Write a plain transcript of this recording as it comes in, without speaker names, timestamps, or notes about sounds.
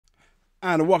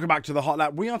And welcome back to the Hot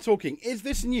Lap. We are talking, is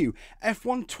this new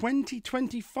F1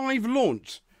 2025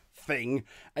 launch thing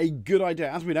a good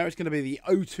idea? As we know, it's going to be the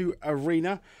O2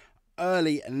 Arena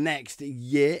early next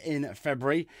year in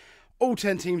February. All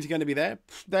 10 teams are going to be there.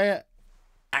 Their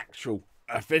actual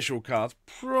official cars,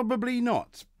 probably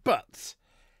not. But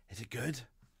is it good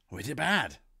or is it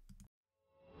bad?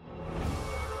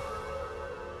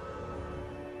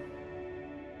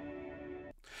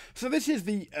 So this is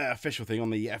the official thing on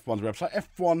the F1's website.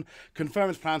 F1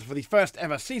 confirms plans for the first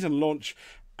ever season launch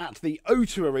at the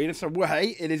O2 Arena. So, well,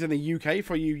 hey, it is in the UK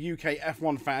for you UK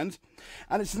F1 fans.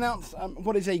 And it's announced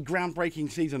what is a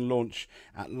groundbreaking season launch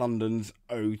at London's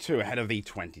O2 ahead of the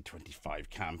 2025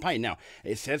 campaign. Now,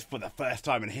 it says for the first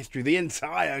time in history, the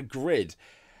entire grid.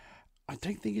 I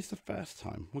don't think it's the first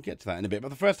time. We'll get to that in a bit. But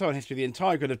the first time in history, the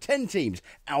entire grid of 10 teams,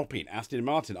 Alpine, Aston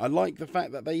Martin. I like the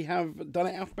fact that they have done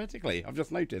it alphabetically. I've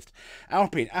just noticed.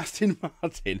 Alpine, Aston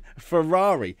Martin,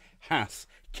 Ferrari, Haas,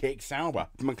 Kick Sauber,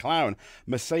 McLaren,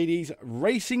 Mercedes,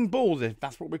 Racing Bulls, if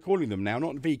that's what we're calling them now,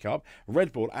 not VCARB,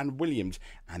 Red Bull and Williams,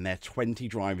 and their 20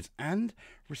 drivers and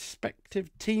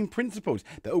respective team principals.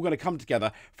 They're all going to come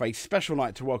together for a special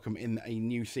night to welcome in a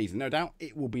new season. No doubt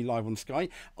it will be live on Sky.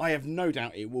 I have no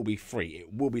doubt it will be free.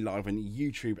 It will be live on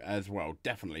YouTube as well,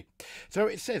 definitely. So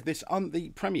it says this on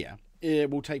the premiere.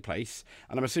 It will take place,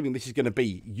 and I'm assuming this is going to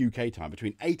be UK time,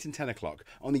 between 8 and 10 o'clock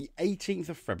on the 18th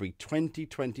of February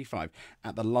 2025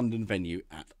 at the London venue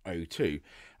at O2,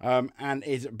 and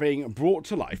is being brought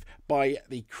to life by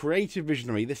the creative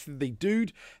visionary. This is the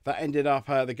dude that ended up,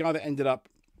 the guy that ended up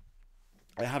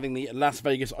having the Las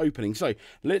Vegas opening. So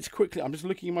let's quickly, I'm just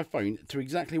looking at my phone to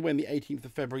exactly when the 18th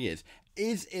of February is.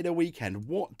 Is it a weekend?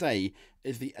 What day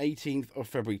is the 18th of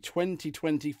February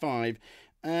 2025?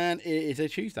 And it is a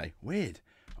Tuesday. Weird.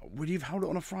 Would you have held it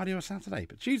on a Friday or Saturday?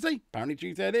 But Tuesday? Apparently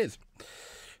Tuesday it is.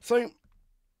 So,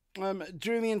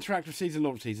 during the interactive season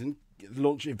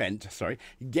launch event,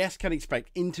 guests can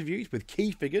expect interviews with key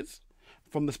figures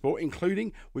from the sport,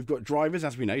 including, we've got drivers,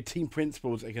 as we know, team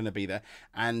principals are going to be there,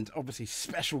 and obviously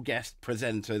special guest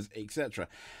presenters, etc.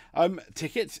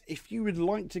 Tickets, if you would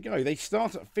like to go, they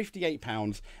start at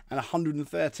 £58 and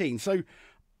 £113. So,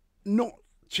 not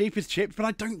cheap as chips, but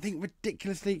I don't think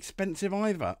ridiculously expensive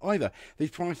either.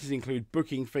 These prices include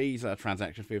booking fees, a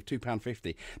transaction fee of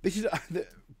 £2.50. This is the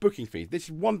booking fees. This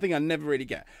is one thing I never really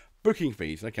get. Booking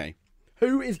fees, okay.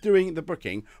 Who is doing the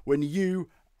booking when you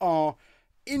are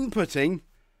inputting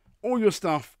all your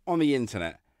stuff on the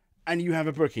internet and you have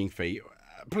a booking fee?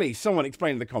 Please, someone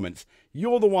explain in the comments.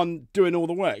 You're the one doing all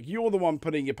the work. You're the one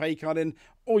putting your pay card in,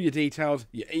 all your details,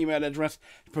 your email address,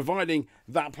 providing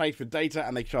that place with data,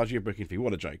 and they charge you a booking fee.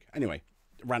 What a joke. Anyway,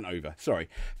 rant over. Sorry.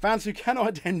 Fans who cannot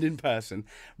attend in person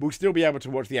will still be able to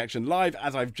watch the action live,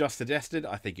 as I've just suggested.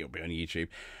 I think it'll be on YouTube.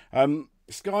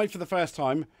 Sky, for the first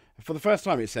time,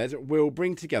 it says, will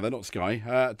bring together, not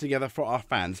Sky, together for our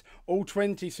fans, all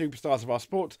 20 superstars of our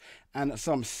sport and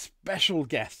some special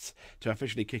guests to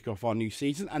officially kick off our new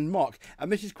season and mark,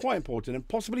 and this is quite important and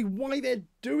possibly why they're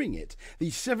doing it, the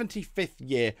 75th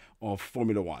year of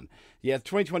Formula One. Yeah,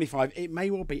 2025, it may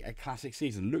well be a classic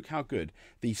season. Look how good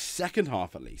the second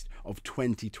half, at least, of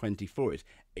 2024 is.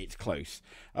 It's close.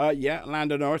 Yeah,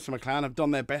 Lando Norris and McLaren have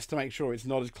done their best to make sure it's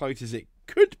not as close as it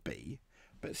could be,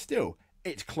 but still,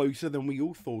 it's closer than we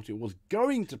all thought it was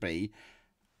going to be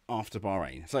after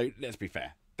Bahrain. So let's be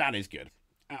fair. That is good.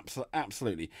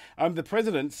 Absolutely. The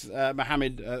president,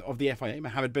 Mohammed of the FIA,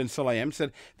 Mohammed bin Sulayem,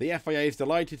 said the FIA is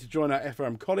delighted to join our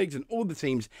FOM colleagues and all the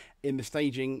teams in the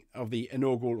staging of the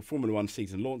inaugural Formula One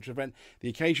season launch event. The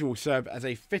occasion will serve as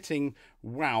a fitting...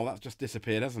 Wow, that's just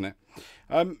disappeared, hasn't it?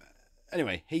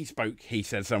 Anyway, he spoke. He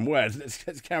said some words.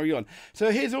 Let's carry on. So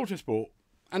here's Autospoprt.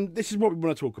 And this is what we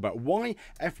want to talk about. Why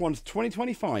F1's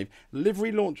 2025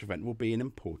 livery launch event will be an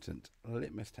important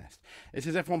litmus test. It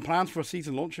says F1 plans for a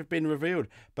season launch have been revealed,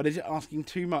 but is it asking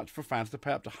too much for fans to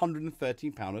pay up to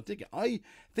 £113 a ticket? I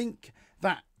think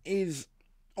that is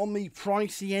on the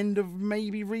pricey end of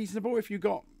maybe reasonable if you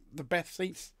got the best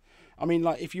seats. I mean,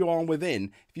 like, if you are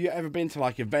within, if you've ever been to,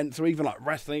 like, events or even, like,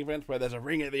 wrestling events where there's a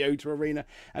ring at the O2 Arena,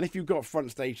 and if you've got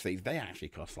front stage seats, they actually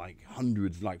cost, like,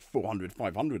 hundreds, like 400,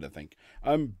 500, I think,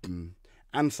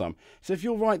 and some. So if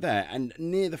you're right there and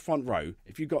near the front row,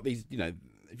 if you've got these, you know,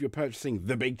 if you're purchasing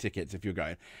the big tickets, if you're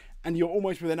going, and you're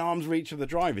almost within arm's reach of the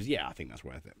drivers, yeah, I think that's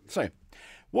worth it. So,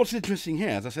 what's interesting here,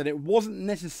 as I said, it wasn't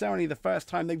necessarily the first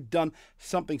time they've done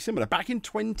something similar. Back in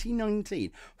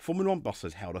 2019, Formula One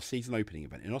bosses held a season opening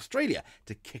event in Australia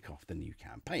to kick off the new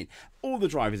campaign. All the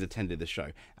drivers attended the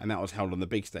show, and that was held on the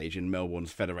big stage in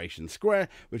Melbourne's Federation Square,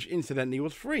 which incidentally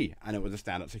was free, and it was a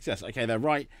stand-up success. Okay, they're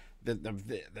right.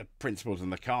 the principles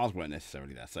and the cars weren't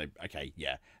necessarily there. So, okay,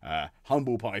 yeah,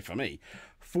 humble pie for me.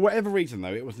 For whatever reason,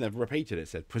 though, it was never repeated, it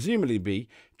said. Presumably be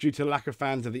due to lack of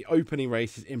fans of the opening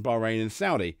races in Bahrain and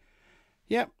Saudi.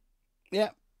 Yep,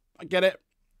 I get it.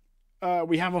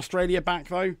 We have Australia back,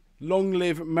 though. Long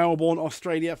live Melbourne,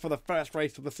 Australia, for the first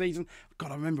race of the season.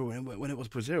 God, I remember when it was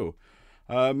Brazil.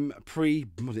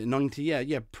 Was it 90?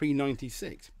 Yeah,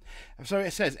 pre-96. So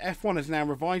it says F1 has now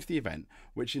revised the event,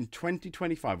 which in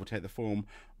 2025 will take the form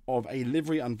of a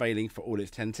livery unveiling for all its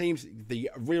 10 teams.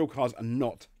 The real cars are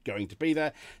not going to be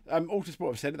there. Autosport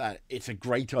have said that it's a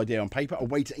great idea on paper, a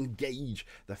way to engage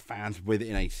the fans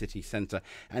within a city centre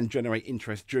and generate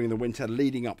interest during the winter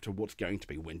leading up to what's going to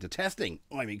be winter testing.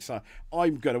 I'm excited.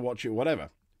 I'm going to watch it, whatever.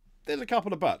 There's a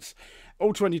couple of buts.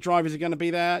 All 20 drivers are going to be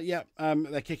there. Yep,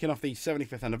 they're kicking off the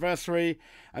 75th anniversary.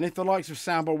 And if the likes of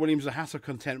Sauber, Williams, or Haas are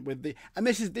content with the... And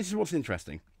this is what's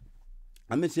interesting.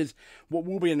 And this is what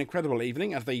will be an incredible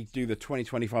evening as they do the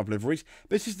 2025 liveries.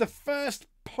 This is the first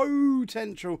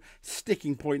potential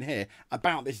sticking point here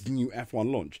about this new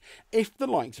F1 launch. If the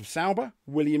likes of Sauber,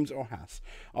 Williams, or Haas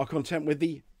are content with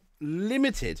the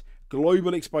limited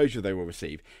global exposure they will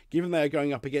receive, given they are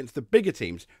going up against the bigger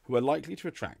teams who are likely to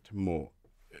attract more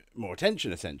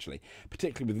attention, essentially,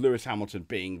 particularly with Lewis Hamilton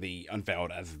being the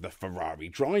unveiled as the Ferrari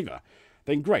driver,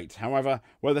 then great. However,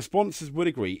 whether sponsors would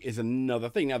agree is another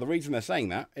thing. Now, the reason they're saying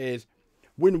that is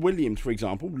when Williams, for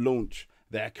example, launch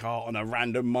their car on a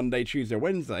random Monday, Tuesday,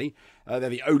 Wednesday, they're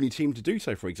the only team to do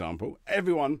so, for example.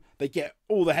 Everyone, they get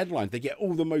all the headlines. They get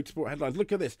all the motorsport headlines.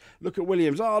 Look at this. Look at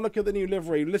Williams. Oh, look at the new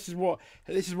livery. This is what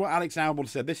Alex Albon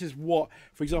said. This is what,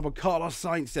 for example, Carlos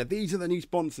Sainz said. These are the new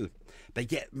sponsors. They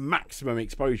get maximum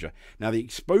exposure. Now, the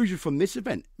exposure from this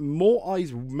event, more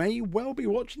eyes may well be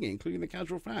watching it, including the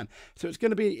casual fan. So it's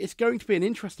going to be an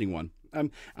interesting one.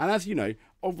 And as you know,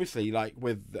 obviously, like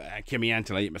with Kimi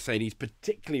Antonelli at Mercedes,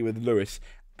 particularly with Lewis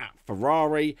at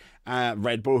Ferrari,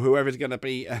 Red Bull, whoever's going to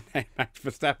be Max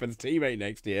Verstappen's teammate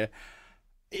next year,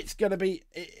 it's going to be,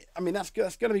 that's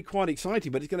going to be quite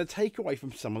exciting, but it's going to take away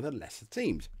from some of the lesser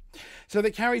teams. So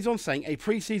that carries on saying a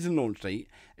pre-season launch date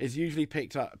is usually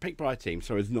picked by a team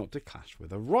so as not to clash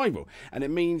with a rival. And it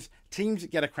means teams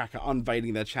get a crack at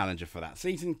unveiling their challenger for that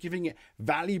season, giving it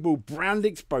valuable brand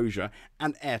exposure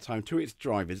and airtime to its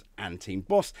drivers and team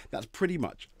boss. That's pretty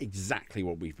much exactly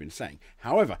what we've been saying.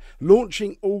 However,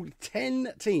 launching all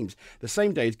 10 teams the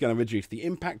same day is going to reduce the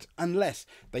impact unless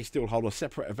they still hold a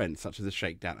separate event such as a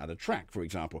shakedown at a track, for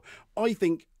example. I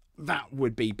think that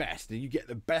would be best. You get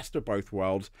the best of both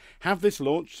worlds. Have this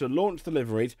launch to launch the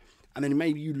liveries, and then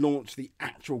maybe you launch the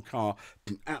actual car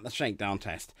at the shakedown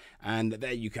test, and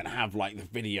there you can have like the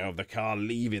video of the car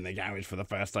leaving the garage for the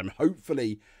first time,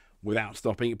 hopefully without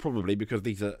stopping. Probably because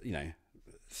these are,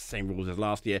 same rules as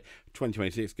last year.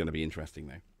 2026 is going to be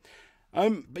interesting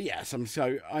though. But yes,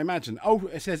 so I imagine.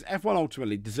 It says F1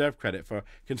 ultimately deserve credit for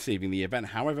conceiving the event.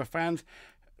 However, fans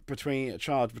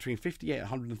charged between 58 and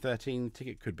 113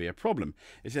 ticket could be a problem.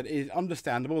 It said it is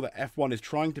understandable that F1 is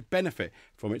trying to benefit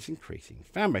from its increasing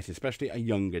fan base, especially a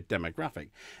younger demographic.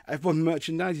 F1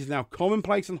 merchandise is now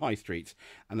commonplace on high streets,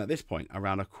 and at this point,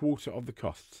 around a quarter of the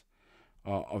costs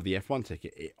of the F1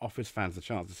 ticket. It offers fans the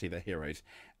chance to see their heroes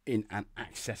in an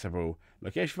accessible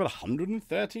location for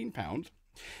 £113.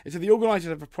 It said the organisers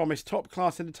have promised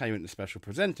top-class entertainment and special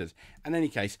presenters. In any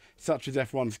case, such as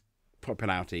F1's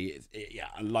popularity,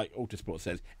 and like Autospoprt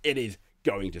says, it is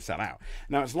going to sell out.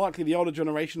 Now, it's likely the older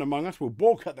generation among us will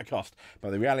balk at the cost, but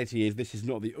the reality is this is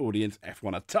not the audience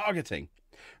F1 are targeting.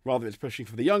 Rather, it's pushing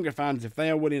for the younger fans. If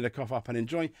they are willing to cough up and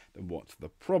enjoy, then what's the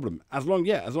problem? As long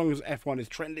as F1 is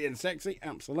trendy and sexy,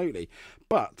 absolutely.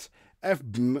 But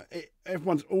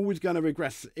F1's always going to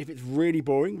regress if it's really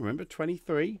boring. Remember,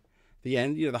 23, the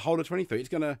end, the whole of 23, it's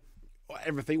going to...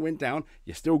 Everything went down.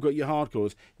 You still got your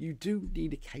hardcores. You do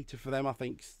need to cater for them, I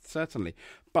think, certainly.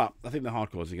 But I think the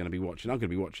hardcores are going to be watching. I'm going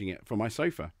to be watching it from my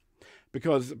sofa.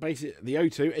 Because basically, the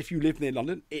O2, if you live near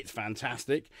London, it's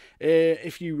fantastic.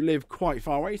 If you live quite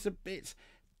far away, it's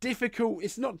difficult.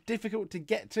 It's not difficult to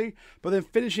get to. But then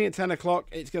finishing at 10 o'clock,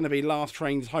 it's going to be last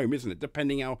trains home, isn't it?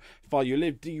 Depending how far you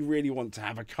live. Do you really want to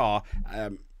have a car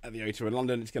at the O2 in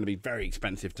London? It's going to be very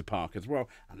expensive to park as well,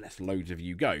 unless loads of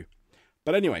you go.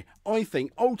 But anyway, I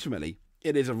think ultimately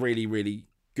it is a really, really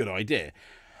good idea.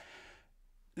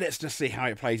 Let's just see how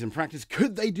it plays in practice.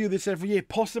 Could they do this every year?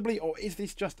 Possibly. Or is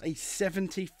this just a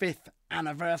 75th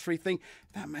anniversary thing?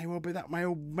 That may well be. That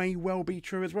may well be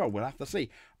true as well. We'll have to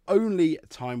see. Only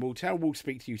time will tell. We'll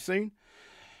speak to you soon.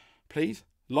 Please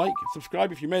like,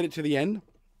 subscribe if you made it to the end.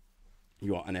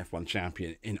 You are an F1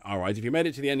 champion in our eyes. If you made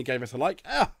it to the end and gave us a like,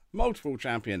 multiple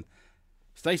champion.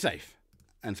 Stay safe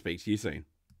and speak to you soon.